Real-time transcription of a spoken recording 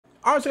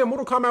Honestly,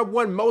 Mortal Kombat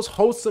 1 most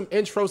wholesome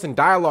intros and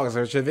dialogues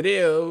in the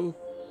video.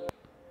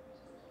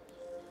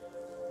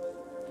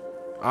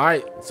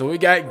 Alright, so we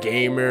got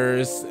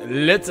gamers,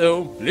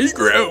 little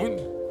playground.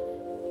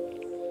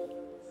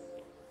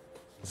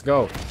 Let's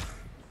go.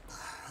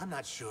 I'm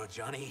not sure,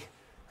 Johnny.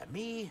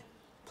 Me?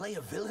 Play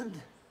a villain?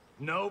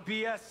 No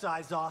BS,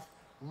 size off.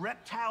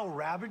 Reptile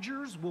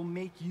Ravagers will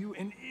make you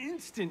an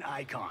instant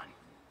icon.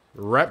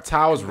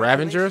 Reptiles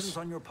Ravengers?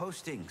 On your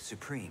posting,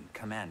 Supreme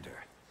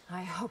Commander.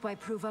 I hope I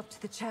prove up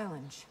to the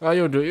challenge. Oh,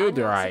 you'll do I'm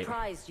not right.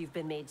 surprised you've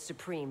been made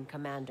Supreme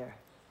Commander.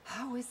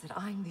 How is it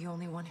I'm the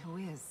only one who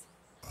is?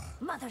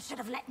 Mother should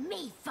have let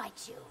me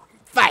fight you.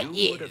 Fight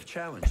You would have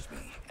challenged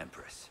me,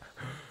 Empress.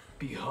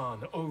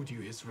 Bihan owed you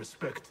his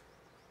respect.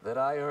 That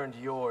I earned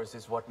yours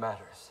is what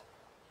matters.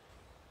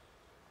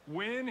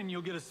 Win and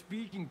you'll get a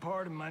speaking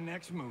part in my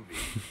next movie.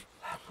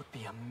 That would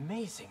be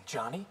amazing,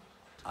 Johnny.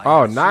 Oh,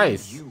 I assumed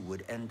nice. You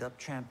would end up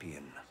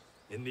champion.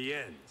 In the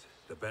end,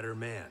 the better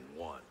man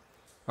won.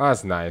 Oh,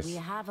 that's nice. We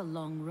have a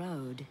long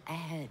road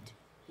ahead.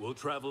 We'll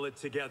travel it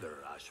together,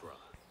 Ashra.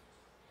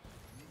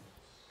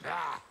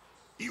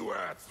 You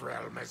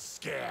Earthrealmers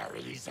scare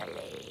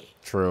easily.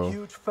 True.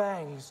 Huge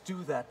fangs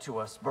do that to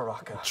us,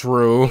 Baraka.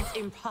 True. It's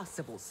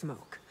impossible,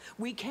 Smoke.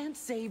 We can't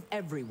save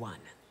everyone.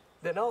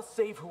 Then I'll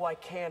save who I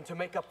can to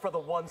make up for the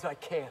ones I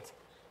can't.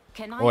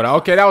 Can I? Oh,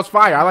 okay, that was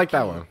fire. I like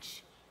that one.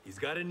 He's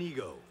got an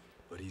ego,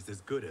 but he's as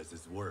good as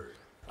his word.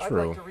 I'd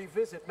True. like to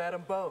revisit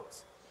Madame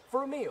Bones.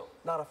 For a meal,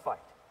 not a fight.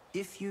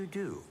 If you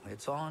do,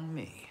 it's on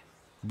me.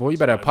 Boy, you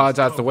better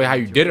apologize the way how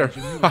you did her.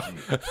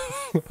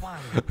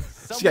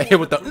 She got hit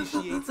with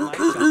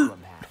the.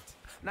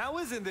 Now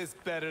isn't this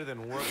better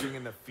than working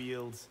in the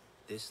fields?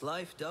 This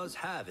life does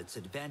have its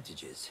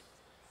advantages.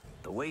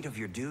 The weight of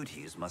your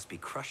duties must be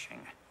crushing.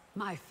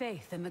 My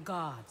faith in the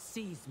gods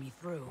sees me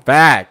through.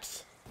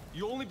 Facts.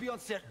 You'll only be on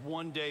set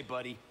one day,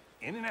 buddy.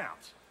 In and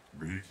out.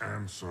 The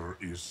answer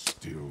is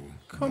still.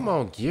 Come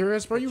on,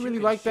 Gearus, bro. You really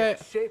like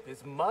that? Shape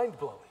is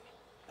mind-blowing.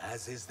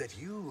 As is that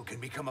you can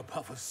become a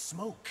puff of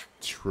smoke.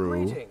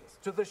 True. Greetings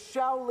to the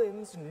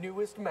Shaolin's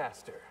newest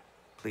master.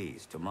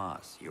 Please,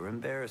 Tomas, you're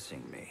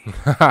embarrassing me.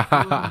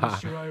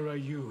 Shirai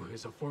Ryu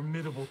is a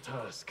formidable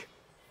task.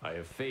 I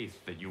have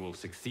faith that you will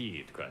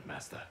succeed,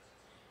 Grandmaster.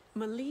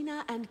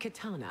 Melina and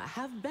Katana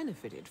have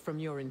benefited from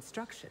your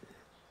instruction.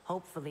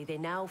 Hopefully they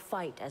now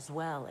fight as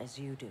well as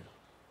you do.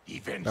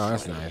 Eventually, Oh,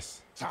 that's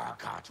nice.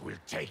 Tarkat will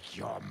take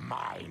your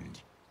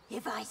mind.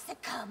 If I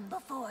succumb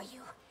before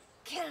you,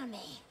 kill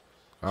me.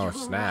 Oh, You were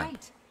snap.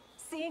 right.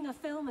 Seeing a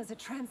film is a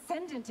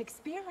transcendent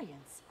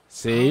experience.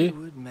 See?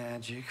 Hollywood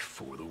magic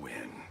for the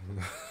win.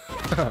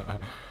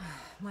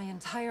 My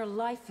entire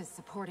life is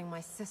supporting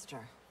my sister.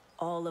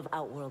 All of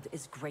Outworld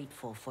is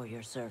grateful for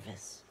your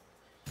service.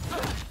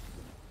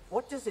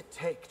 What does it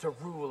take to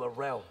rule a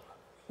realm?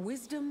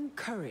 Wisdom,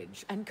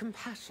 courage, and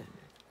compassion.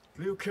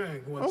 Liu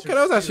Kang wants Okay,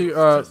 that was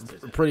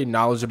actually pretty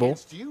knowledgeable.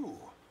 Against you.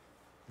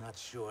 Not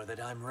sure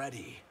that I'm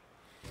ready.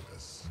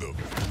 The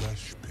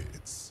flesh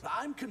pits.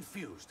 I'm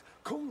confused.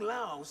 Kung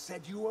Lao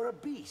said you were a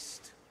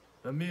beast.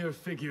 a mere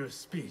figure of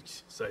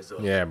speech,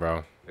 Saizo. Yeah,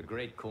 bro. The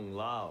great Kung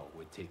Lao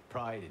would take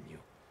pride in you.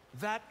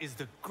 That is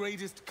the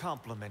greatest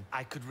compliment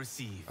I could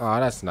receive. Oh,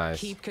 that's nice.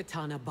 Keep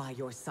Katana by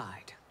your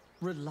side.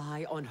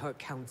 Rely on her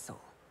counsel.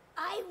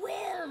 I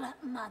will,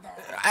 Mother.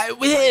 I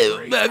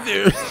will,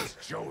 mother. Was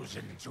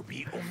chosen to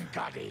be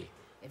Umgadi.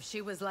 If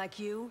she was like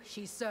you,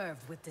 she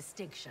served with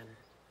distinction.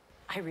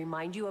 I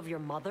remind you of your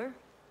mother?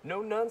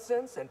 No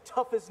nonsense and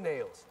tough as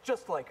nails,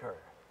 just like her.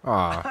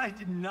 Aw. I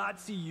did not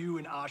see you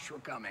and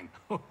Ashra coming.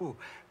 Oh,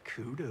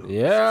 kudos.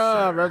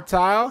 Yeah,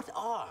 reptile. What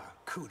are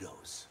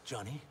kudos,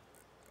 Johnny?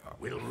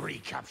 We'll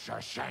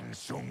recapture Shang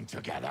Tsung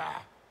together.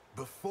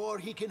 Before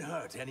he can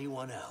hurt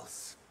anyone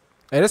else.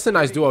 Hey, that's a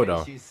nice duo,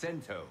 though. Keiichi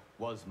Sento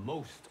was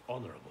most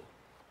honorable.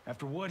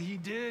 After what he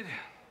did,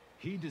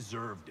 he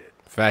deserved it.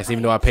 Facts,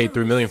 even though I paid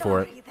 $3 million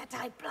for it. Sorry that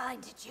I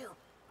blinded you.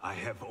 I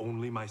have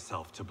only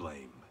myself to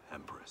blame,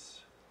 Empress.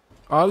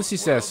 Oh, at least he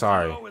says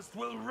sorry. Lowest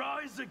will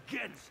rise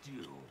against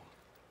you.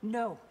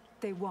 No,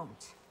 they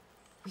won't.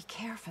 We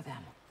care for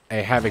them.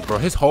 Hey, Havoc, bro,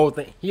 his whole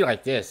thing, he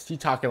like this. He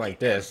talking like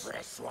this.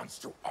 Empress wants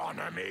to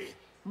honor me.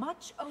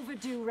 Much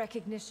overdue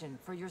recognition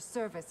for your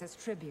service as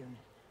Tribune.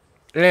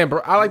 Damn,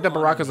 bro, I like that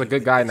Baraka's a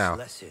good guy now.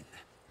 Lesson.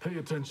 Pay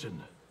attention.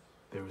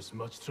 There is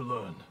much to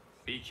learn.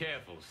 Be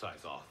careful,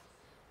 Saizoth.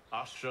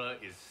 Ashra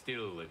is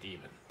still a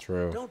demon.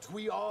 True. Don't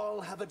we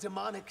all have a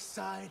demonic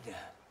side?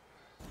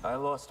 I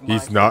lost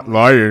He's my not family,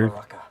 lying.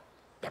 Baraka.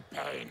 The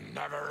pain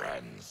never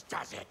ends,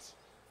 does it?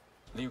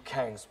 Liu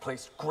Kang's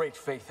placed great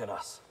faith in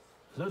us.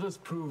 Let us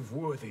prove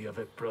worthy of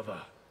it, brother.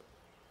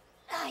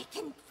 I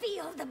can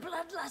feel the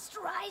bloodlust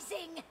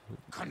rising.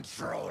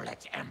 Control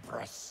it,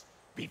 Empress,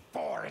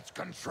 before it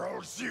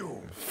controls you.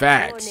 Your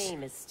Facts.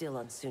 name is still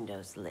on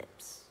Sundo's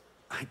lips.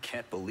 I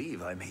can't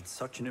believe I made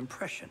such an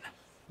impression.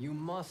 You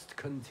must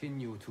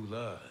continue to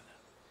learn.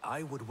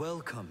 I would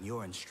welcome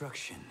your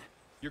instruction.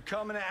 You're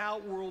coming to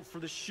Outworld for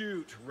the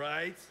shoot,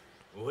 right?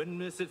 Wouldn't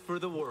miss it for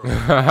the world.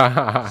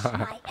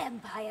 My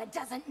empire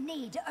doesn't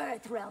need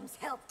Earthrealm's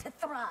help to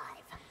thrive.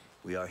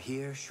 We are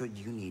here should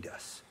you need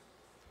us.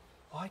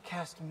 Why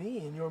cast me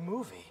in your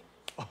movie?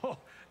 Oh,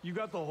 you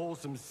got the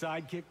wholesome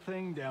sidekick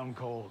thing down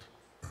cold.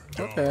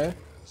 Okay.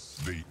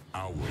 The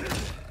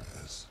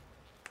hourglass.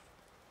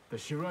 The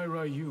Shirai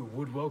Ryu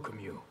would welcome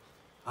you.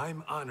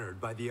 I'm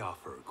honored by the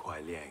offer,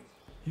 Kuai Liang.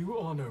 You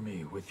honor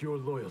me with your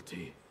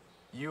loyalty.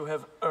 You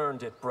have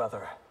earned it,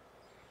 brother.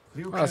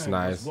 That's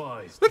nice.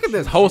 Look at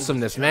this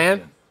wholesomeness,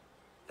 man.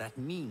 That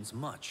means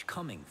much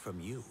coming from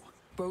you.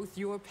 Both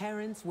your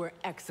parents were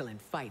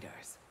excellent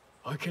fighters.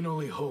 I can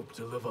only hope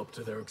to live up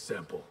to their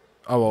example.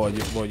 Oh,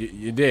 well, you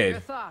Your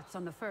did. thoughts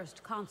on the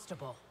first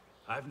constable?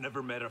 I've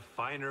never met a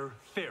finer,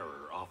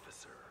 fairer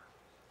officer.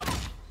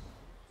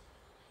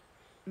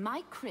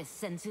 My Chris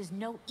senses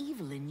no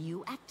evil in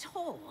you at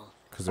all.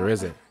 Because there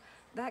isn't.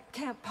 That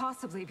can't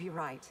possibly be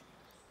right.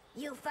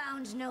 You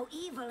found no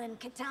evil in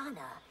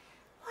Katana.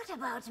 What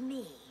about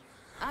me?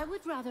 I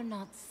would rather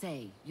not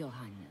say, Your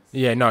Highness.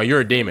 Yeah, no, you're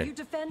a You demon.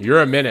 defended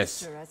You're a my menace.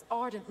 sister as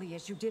ardently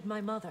as you did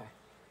my mother.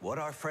 What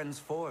are friends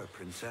for,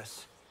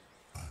 Princess?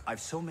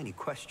 I've so many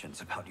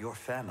questions about your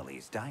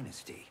family's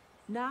dynasty.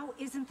 Now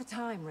isn't the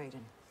time,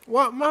 Raiden.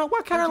 What, Ma?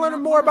 Why can't I Would learn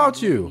not more about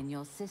mind living you? in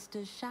your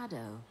sister's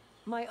shadow.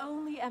 My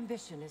only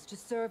ambition is to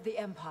serve the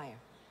Empire.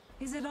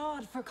 Is it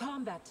odd for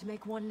combat to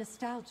make one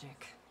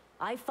nostalgic?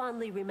 I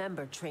fondly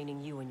remember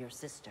training you and your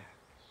sister.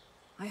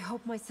 I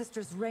hope my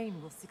sister's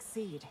reign will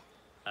succeed.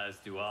 As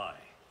do I.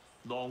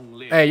 Long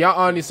live. Hey, y'all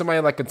all need somebody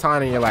like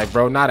Katana in your life,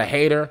 bro. Not a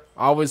hater.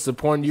 Always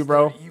supporting you,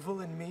 bro.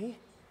 Evil in me?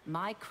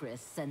 My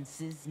Chris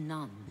senses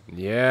none.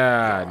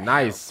 Yeah,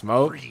 nice,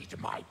 Smoke. Freed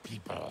my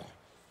people.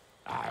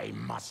 I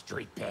must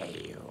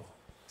repay you.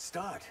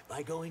 Start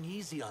by going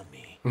easy on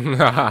me.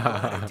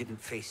 I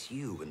didn't face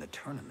you in the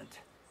tournament.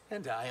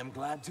 And I am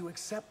glad to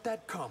accept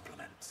that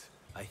compliment.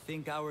 I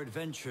think our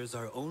adventures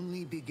are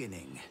only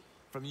beginning.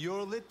 From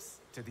your lips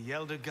to the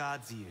Elder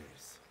God's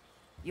ears.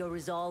 Your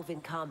resolve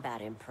in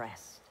combat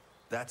impressed.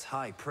 That's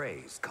high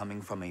praise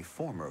coming from a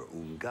former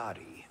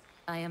Ungari.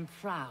 I am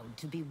proud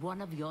to be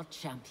one of your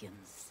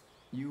champions.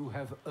 You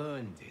have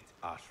earned it,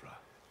 Ashra.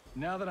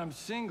 Now that I'm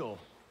single,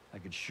 I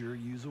could sure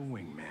use a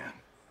wingman.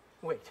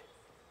 Wait,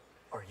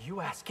 are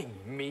you asking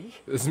me?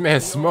 This man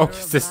The Smoke Order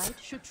is of just... Light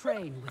should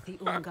train with the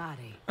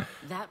Ungari.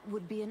 That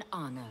would be an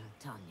honor,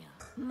 Tanya.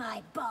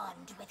 My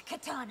bond with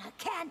Katana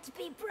can't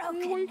be Well,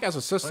 broken. you guys are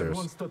I sisters.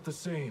 once thought the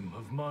same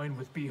of mine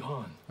with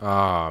Bihan. Oh,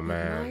 My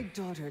man.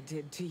 daughter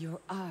did to your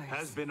eyes.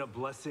 Has been a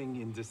blessing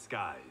in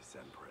disguise,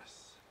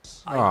 Empress.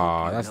 I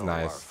Aw, hope you that's know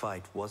nice. Our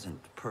fight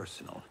wasn't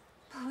personal.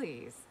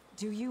 Please,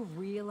 do you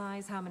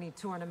realize how many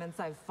tournaments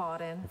I've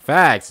fought in?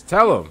 Facts.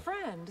 Tell him.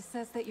 Friend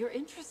says that you're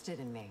interested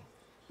in me.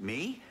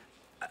 Me?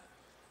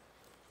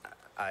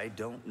 I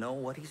don't know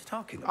what he's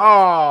talking about.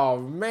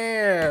 Oh,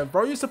 man.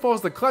 Bro, you're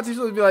supposed to clutch. You're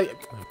supposed to be like,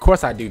 of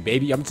course I do,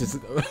 baby. I'm just...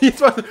 You're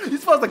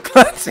supposed to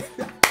clutch it.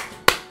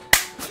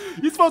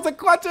 You're supposed to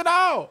clutch it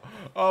out.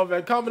 Oh,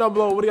 man. Comment down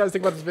below. What do you guys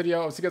think about this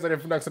video? I'll see you guys later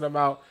for next time I'm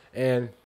out. And